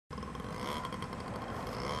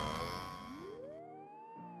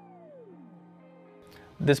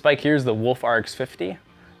This bike here is the Wolf RX50.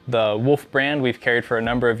 The Wolf brand we've carried for a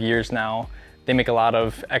number of years now. They make a lot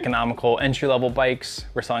of economical entry-level bikes.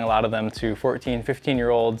 We're selling a lot of them to 14,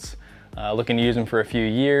 15-year-olds looking to use them for a few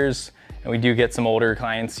years. And we do get some older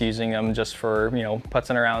clients using them just for,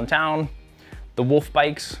 putzing around town. The Wolf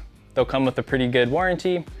bikes, they'll come with a pretty good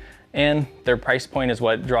warranty, and their price point is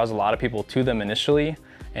what draws a lot of people to them initially.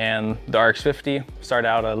 And the RX50 start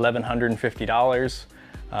out at $1,150.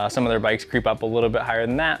 Some of their bikes creep up a little bit higher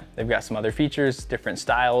than that. They've got some other features, different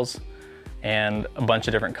styles, and a bunch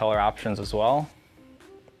of different color options as well.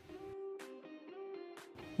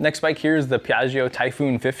 Next bike here is the Piaggio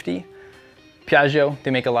Typhoon 50. Piaggio,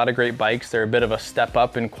 they make a lot of great bikes. They're a bit of a step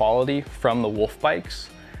up in quality from the Wolf bikes,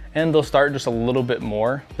 and they'll start just a little bit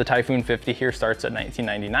more. The Typhoon 50 here starts at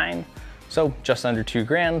 $1999, so just under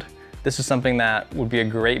 $2,000. This is something that would be a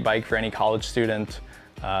great bike for any college student.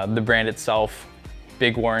 The brand itself,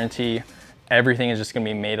 big warranty. Everything is just gonna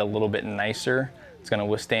be made a little bit nicer. It's gonna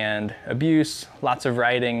withstand abuse, lots of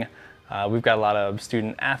riding. We've got a lot of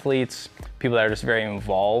student athletes, people that are just very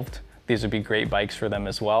involved. These would be great bikes for them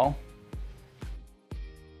as well.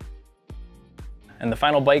 And the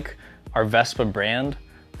final bike, our Vespa brand.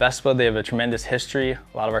 Vespa, they have a tremendous history.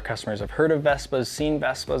 A lot of our customers have heard of Vespas, seen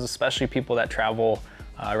Vespas, especially people that travel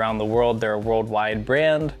around the world. They're a worldwide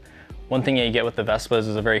brand. One thing that you get with the Vespas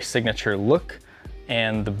is a very signature look,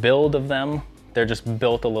 and the build of them, they're just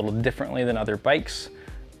built a little differently than other bikes.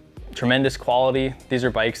 Tremendous quality. These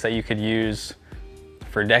are bikes that you could use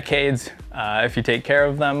for decades if you take care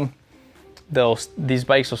of them. These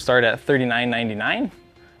bikes will start at $39.99,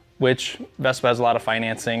 which Vespa has a lot of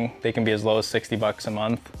financing. They can be as low as 60 bucks a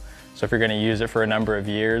month. So if you're gonna use it for a number of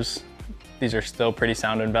years, these are still pretty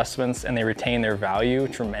sound investments, and they retain their value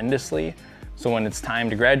tremendously. So when it's time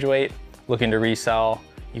to graduate, looking to resell,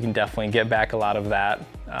 you can definitely get back a lot of that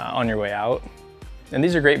on your way out. And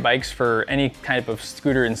these are great bikes for any type of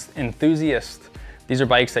scooter enthusiast. These are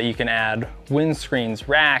bikes that you can add windscreens,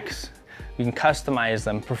 racks, we can customize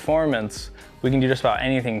them, performance. We can do just about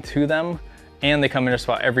anything to them, and they come in just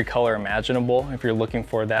about every color imaginable if you're looking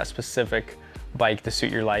for that specific bike to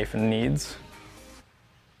suit your life and needs.